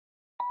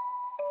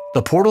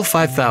The Portal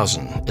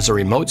 5000 is a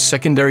remote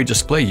secondary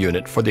display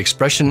unit for the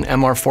Xpression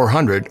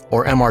MR400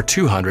 or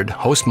MR200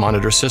 host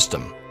monitor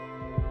system.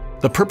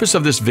 The purpose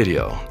of this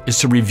video is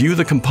to review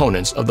the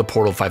components of the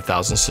Portal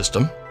 5000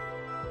 system,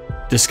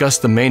 discuss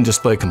the main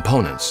display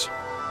components,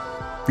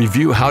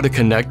 review how to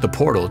connect the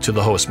portal to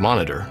the host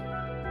monitor,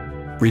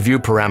 review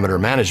parameter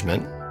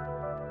management,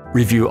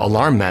 review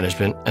alarm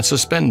management and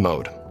suspend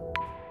mode.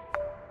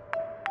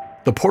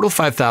 The Portal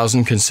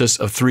 5000 consists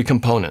of three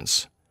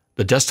components: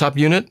 the desktop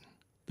unit,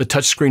 the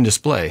touchscreen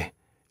display,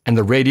 and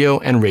the radio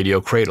and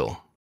radio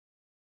cradle.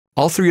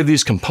 All three of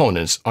these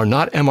components are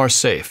not MR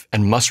safe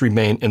and must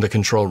remain in the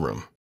control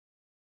room.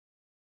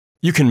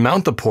 You can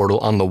mount the portal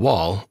on the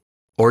wall,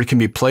 or it can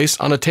be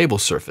placed on a table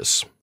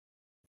surface.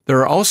 There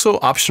are also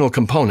optional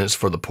components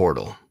for the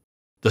portal: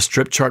 the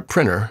strip chart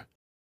printer,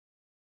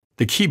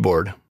 the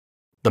keyboard,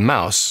 the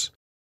mouse,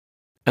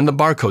 and the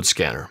barcode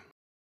scanner.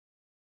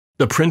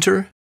 The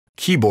printer,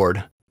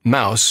 keyboard,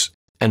 mouse,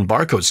 and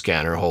barcode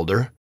scanner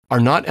holder are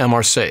not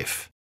MR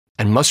safe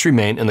and must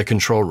remain in the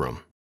control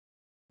room.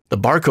 The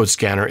barcode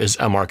scanner is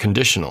MR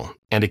conditional,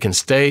 and it can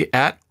stay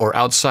at or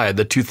outside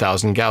the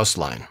 2000 Gauss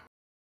line.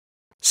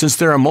 Since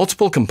there are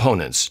multiple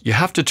components, you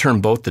have to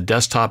turn both the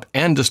desktop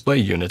and display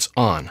units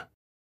on.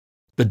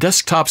 The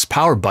desktop's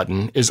power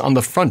button is on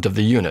the front of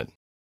the unit,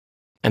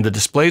 and the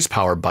display's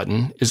power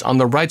button is on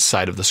the right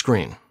side of the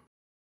screen.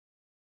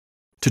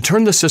 To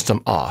turn the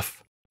system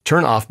off,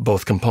 turn off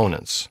both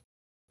components.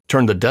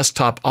 Turn the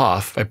desktop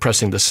off by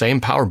pressing the same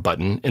power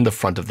button in the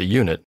front of the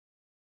unit,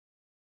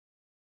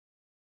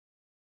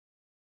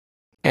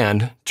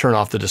 and turn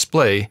off the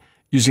display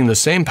using the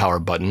same power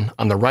button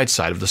on the right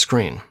side of the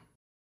screen.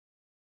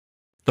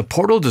 The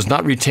portal does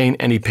not retain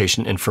any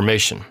patient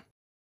information.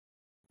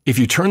 If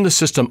you turn the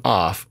system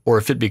off or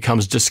if it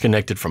becomes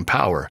disconnected from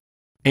power,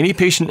 any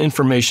patient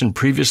information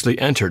previously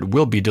entered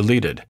will be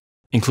deleted,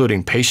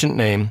 including patient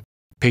name,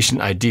 patient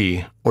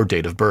ID, or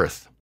date of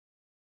birth.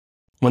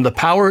 When the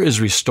power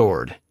is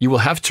restored, you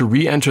will have to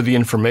re-enter the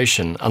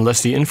information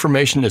unless the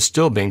information is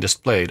still being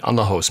displayed on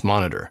the host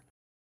monitor.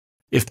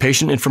 If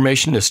patient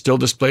information is still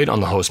displayed on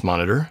the host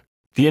monitor,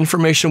 the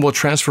information will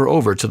transfer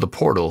over to the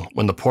portal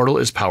when the portal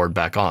is powered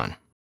back on.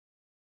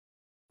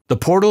 The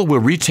portal will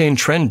retain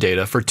trend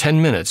data for 10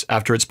 minutes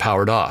after it's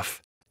powered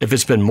off. If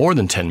it's been more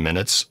than 10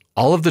 minutes,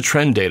 all of the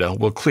trend data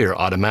will clear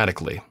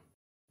automatically.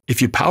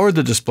 If you power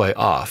the display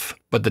off,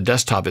 but the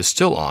desktop is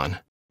still on,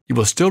 you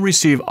will still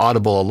receive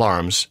audible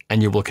alarms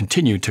and you will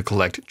continue to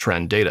collect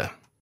trend data.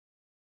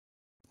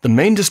 The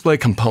main display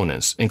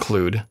components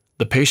include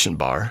the patient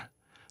bar,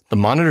 the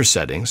monitor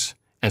settings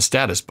and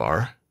status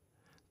bar,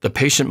 the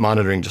patient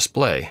monitoring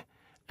display,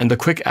 and the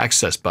quick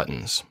access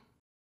buttons.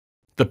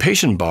 The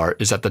patient bar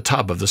is at the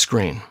top of the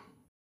screen.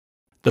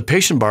 The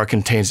patient bar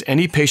contains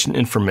any patient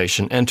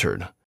information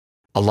entered,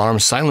 alarm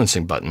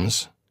silencing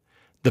buttons,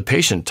 the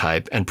patient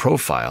type and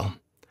profile,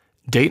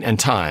 date and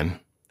time,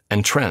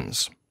 and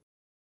trends.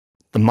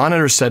 The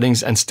monitor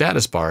settings and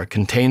status bar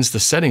contains the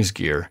settings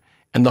gear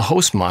and the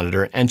host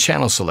monitor and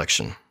channel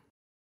selection.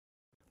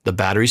 The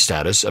battery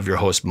status of your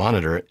host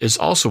monitor is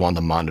also on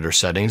the monitor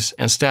settings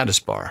and status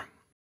bar.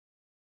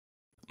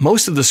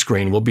 Most of the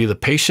screen will be the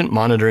patient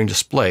monitoring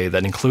display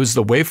that includes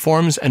the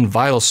waveforms and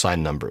vital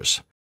sign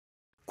numbers.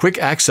 Quick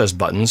access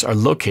buttons are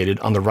located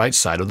on the right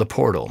side of the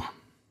portal.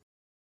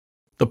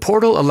 The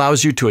portal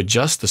allows you to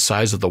adjust the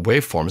size of the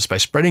waveforms by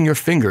spreading your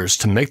fingers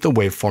to make the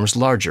waveforms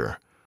larger.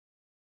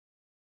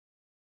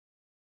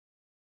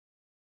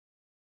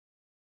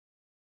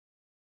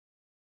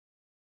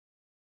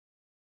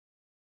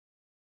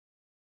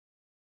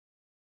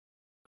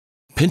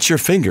 Pinch your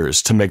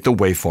fingers to make the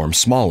waveform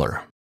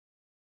smaller.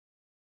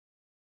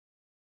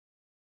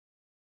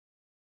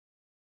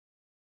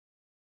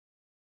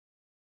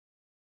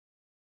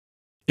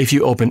 If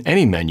you open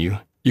any menu,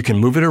 you can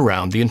move it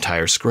around the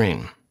entire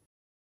screen.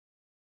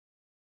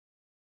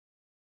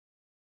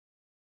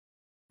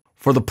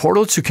 For the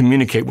portal to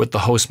communicate with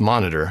the host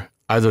monitor,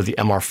 either the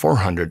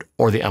MR400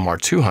 or the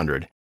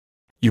MR200,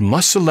 you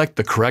must select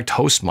the correct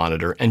host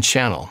monitor and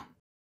channel.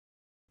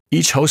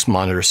 Each host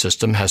monitor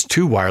system has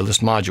two wireless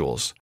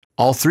modules.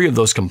 All three of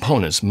those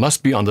components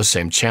must be on the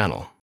same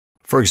channel.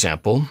 For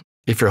example,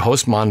 if your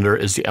host monitor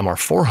is the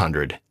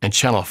MR400 and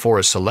channel 4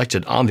 is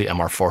selected on the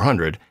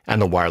MR400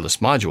 and the wireless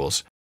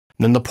modules,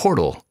 then the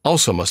portal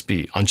also must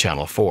be on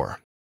channel 4.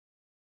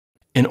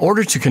 In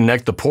order to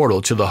connect the portal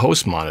to the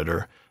host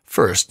monitor,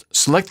 first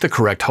select the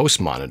correct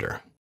host monitor.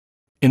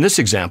 In this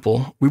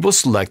example, we will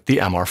select the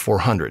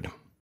MR400.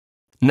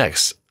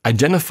 Next,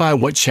 identify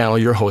what channel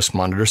your host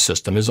monitor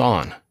system is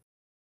on.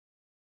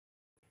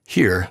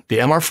 Here, the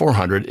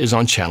MR400 is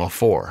on channel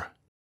 4.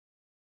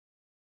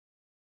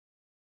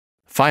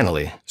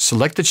 Finally,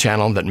 select the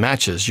channel that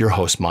matches your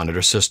host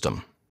monitor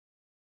system.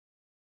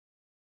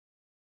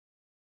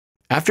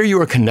 After you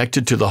are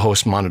connected to the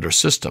host monitor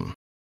system,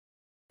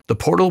 the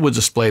portal will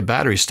display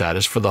battery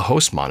status for the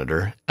host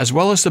monitor as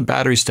well as the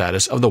battery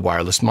status of the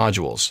wireless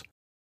modules.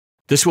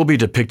 This will be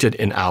depicted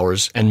in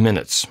hours and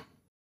minutes.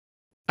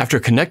 After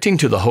connecting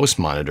to the host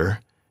monitor,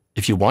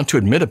 if you want to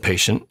admit a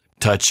patient,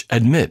 touch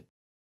Admit.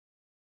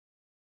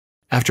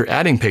 After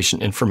adding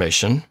patient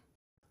information,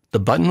 the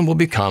button will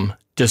become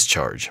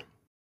Discharge.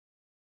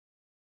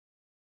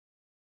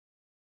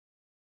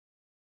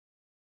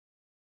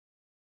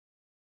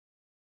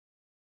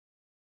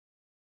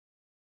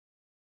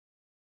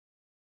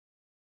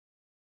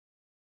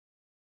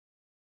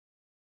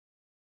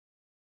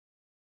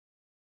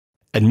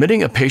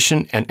 Admitting a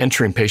patient and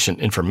entering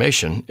patient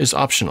information is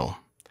optional.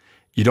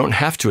 You don't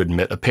have to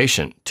admit a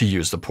patient to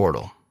use the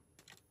portal.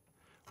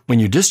 When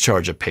you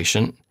discharge a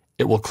patient,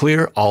 it will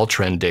clear all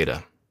trend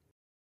data.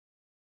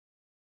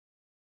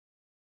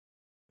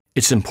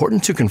 It's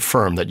important to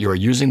confirm that you are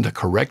using the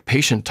correct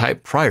patient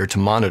type prior to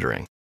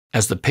monitoring,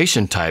 as the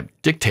patient type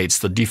dictates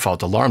the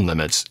default alarm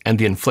limits and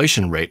the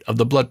inflation rate of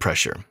the blood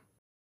pressure.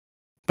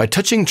 By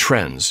touching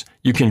trends,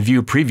 you can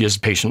view previous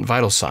patient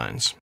vital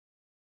signs.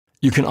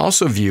 You can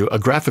also view a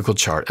graphical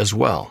chart as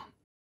well.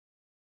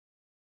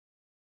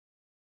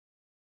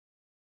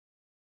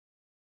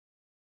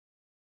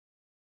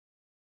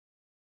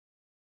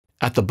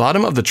 At the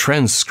bottom of the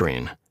Trends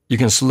screen, you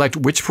can select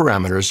which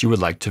parameters you would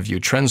like to view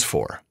trends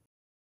for.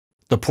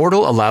 The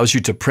portal allows you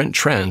to print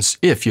trends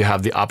if you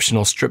have the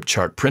optional strip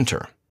chart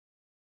printer.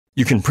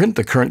 You can print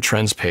the current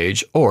trends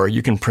page, or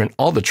you can print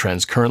all the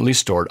trends currently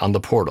stored on the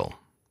portal.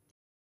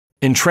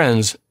 In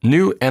Trends,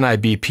 new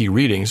NIBP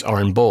readings are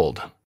in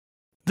bold.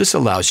 This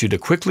allows you to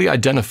quickly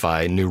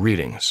identify new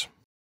readings.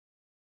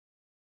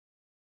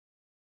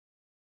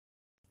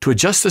 To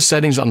adjust the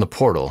settings on the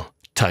portal,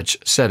 touch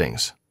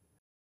Settings.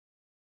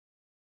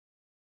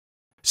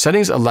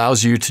 Settings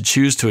allows you to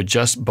choose to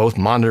adjust both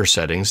monitor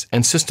settings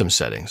and system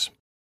settings.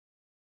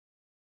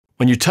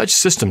 When you touch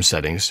System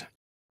Settings,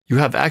 you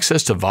have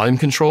access to volume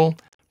control,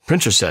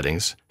 printer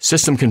settings,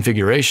 system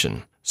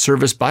configuration,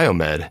 service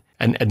biomed,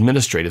 and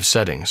administrative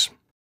settings.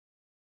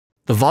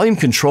 The Volume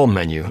Control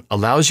menu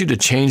allows you to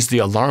change the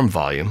alarm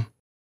volume,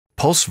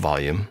 pulse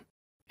volume,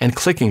 and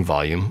clicking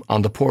volume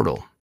on the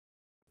portal.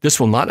 This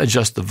will not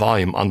adjust the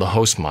volume on the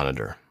host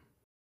monitor.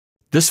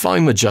 This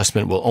volume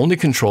adjustment will only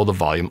control the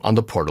volume on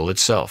the portal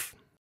itself.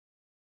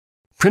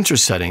 Printer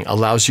setting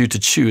allows you to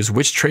choose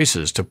which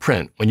traces to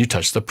print when you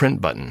touch the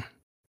Print button.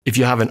 If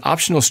you have an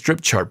optional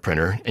strip chart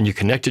printer and you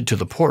connect it to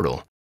the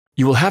portal,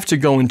 you will have to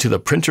go into the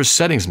Printer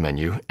Settings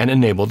menu and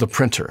enable the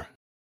printer.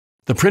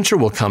 The printer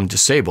will come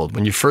disabled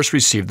when you first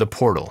receive the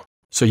portal,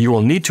 so you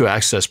will need to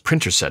access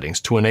printer settings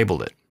to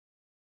enable it.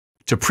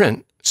 To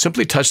print,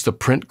 simply touch the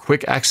Print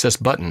Quick Access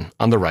button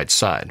on the right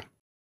side.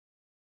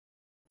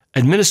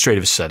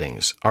 Administrative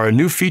settings are a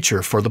new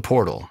feature for the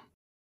portal.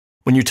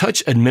 When you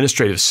touch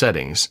Administrative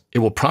settings, it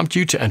will prompt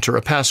you to enter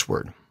a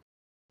password.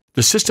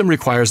 The system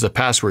requires the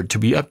password to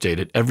be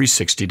updated every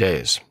 60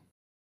 days.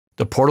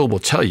 The portal will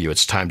tell you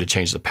it's time to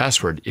change the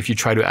password if you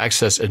try to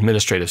access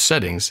administrative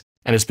settings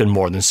and it's been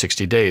more than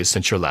 60 days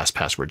since your last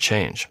password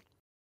change.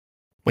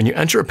 When you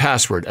enter a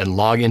password and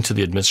log into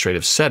the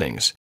administrative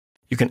settings,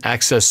 you can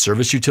access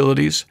service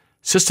utilities,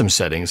 system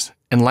settings,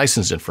 and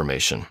license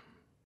information.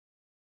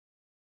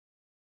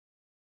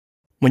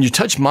 When you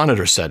touch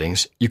Monitor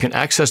settings, you can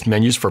access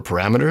menus for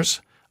parameters,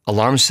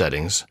 alarm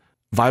settings,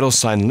 vital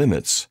sign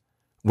limits,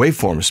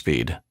 waveform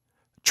speed,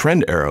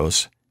 trend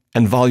arrows,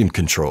 and volume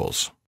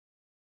controls.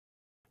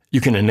 You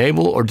can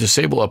enable or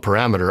disable a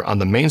parameter on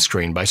the main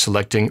screen by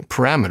selecting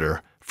Parameter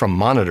from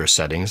Monitor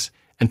settings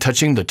and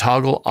touching the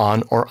toggle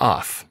on or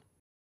off.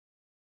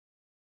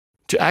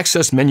 To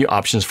access menu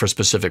options for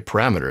specific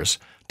parameters,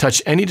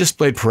 touch any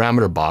displayed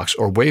parameter box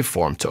or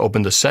waveform to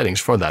open the settings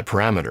for that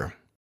parameter.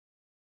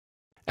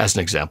 As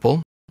an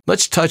example,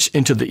 let's touch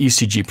into the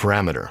ECG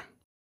parameter.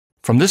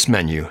 From this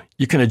menu,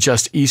 you can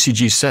adjust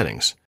ECG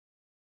settings.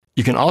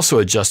 You can also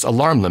adjust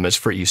alarm limits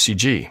for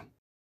ECG.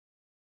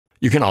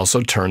 You can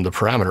also turn the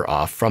parameter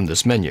off from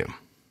this menu.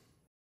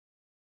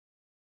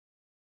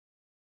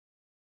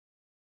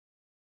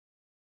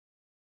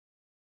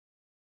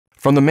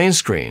 From the main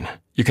screen,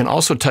 you can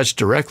also touch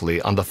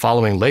directly on the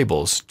following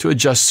labels to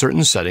adjust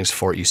certain settings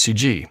for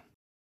ECG.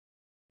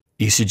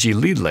 ECG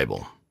lead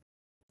label,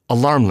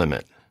 alarm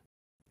limit,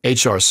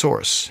 HR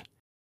source,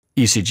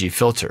 ECG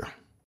filter.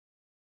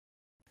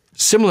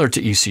 Similar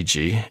to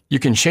ECG, you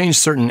can change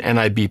certain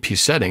NIBP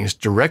settings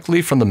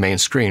directly from the main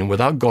screen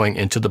without going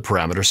into the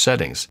parameter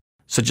settings,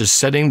 such as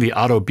setting the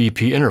auto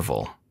BP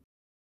interval.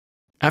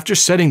 After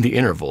setting the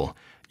interval,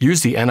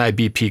 use the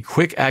NIBP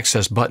Quick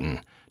Access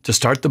button to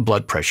start the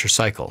blood pressure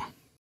cycle.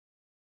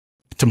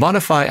 To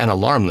modify an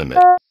alarm limit,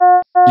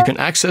 you can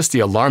access the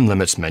Alarm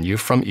Limits menu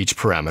from each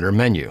parameter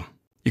menu.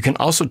 You can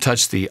also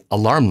touch the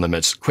Alarm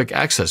Limits Quick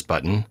Access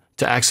button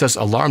to access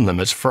alarm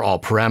limits for all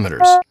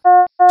parameters.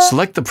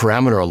 Select the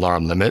parameter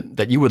alarm limit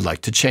that you would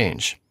like to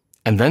change,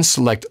 and then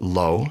select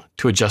Low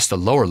to adjust the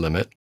lower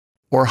limit,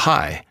 or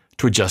High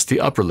to adjust the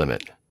upper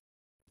limit.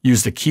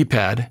 Use the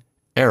keypad,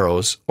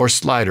 arrows, or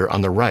slider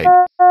on the right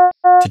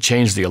to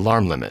change the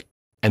alarm limit,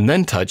 and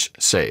then touch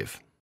Save.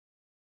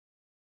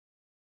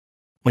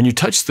 When you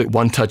touch the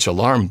One-Touch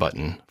Alarm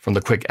button from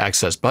the Quick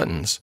Access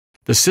buttons,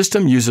 the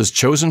system uses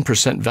chosen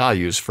percent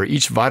values for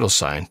each vital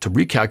sign to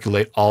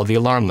recalculate all the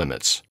alarm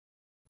limits.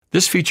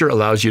 This feature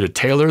allows you to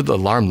tailor the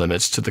alarm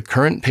limits to the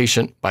current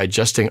patient by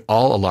adjusting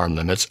all alarm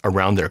limits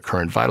around their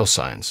current vital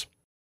signs.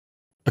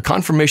 A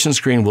confirmation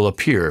screen will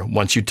appear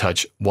once you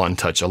touch One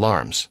Touch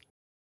alarms.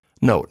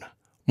 Note: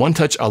 One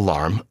Touch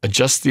alarm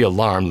adjusts the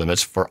alarm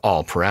limits for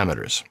all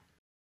parameters.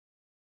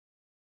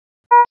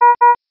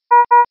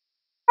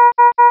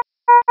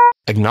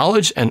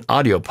 Acknowledge and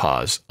Audio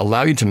Pause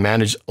allow you to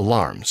manage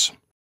alarms.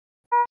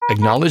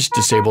 Acknowledge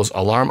disables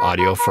alarm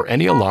audio for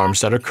any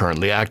alarms that are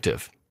currently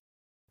active.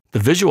 The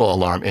visual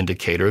alarm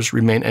indicators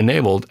remain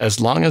enabled as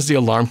long as the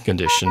alarm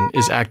condition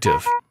is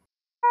active.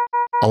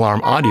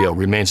 Alarm audio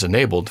remains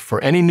enabled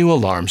for any new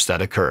alarms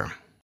that occur.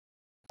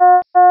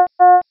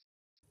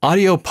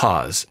 Audio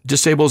Pause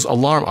disables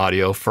alarm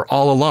audio for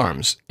all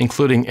alarms,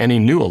 including any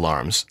new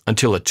alarms,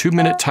 until a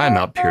 2-minute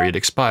timeout period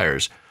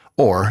expires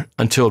or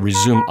until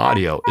Resume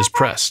Audio is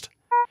pressed.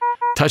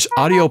 Touch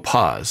Audio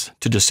Pause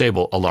to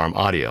disable alarm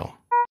audio.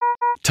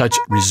 Touch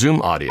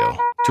Resume Audio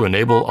to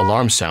enable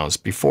alarm sounds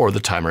before the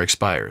timer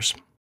expires.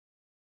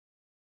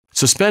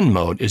 Suspend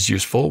mode is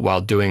useful while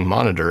doing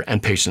monitor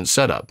and patient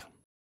setup.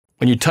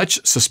 When you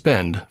touch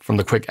Suspend from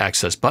the Quick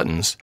Access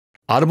buttons,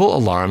 audible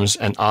alarms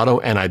and auto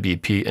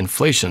NIBP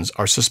inflations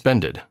are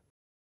suspended.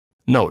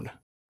 Note: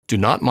 do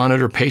not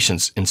monitor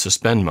patients in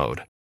suspend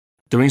mode.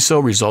 Doing so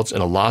results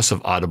in a loss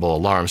of audible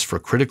alarms for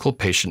critical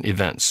patient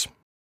events.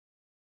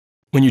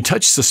 When you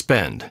touch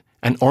Suspend,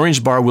 an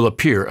orange bar will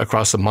appear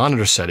across the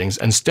monitor settings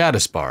and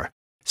status bar,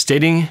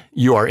 stating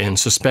you are in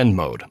suspend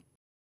mode.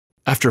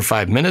 After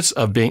 5 minutes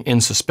of being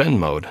in suspend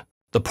mode,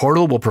 the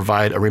portal will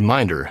provide a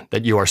reminder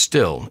that you are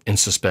still in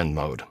suspend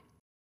mode.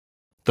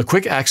 The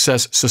Quick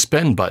Access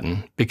Suspend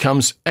button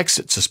becomes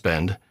Exit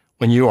Suspend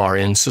when you are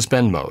in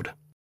suspend mode.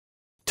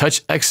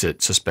 Touch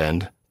Exit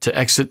Suspend to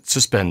exit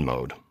suspend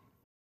mode.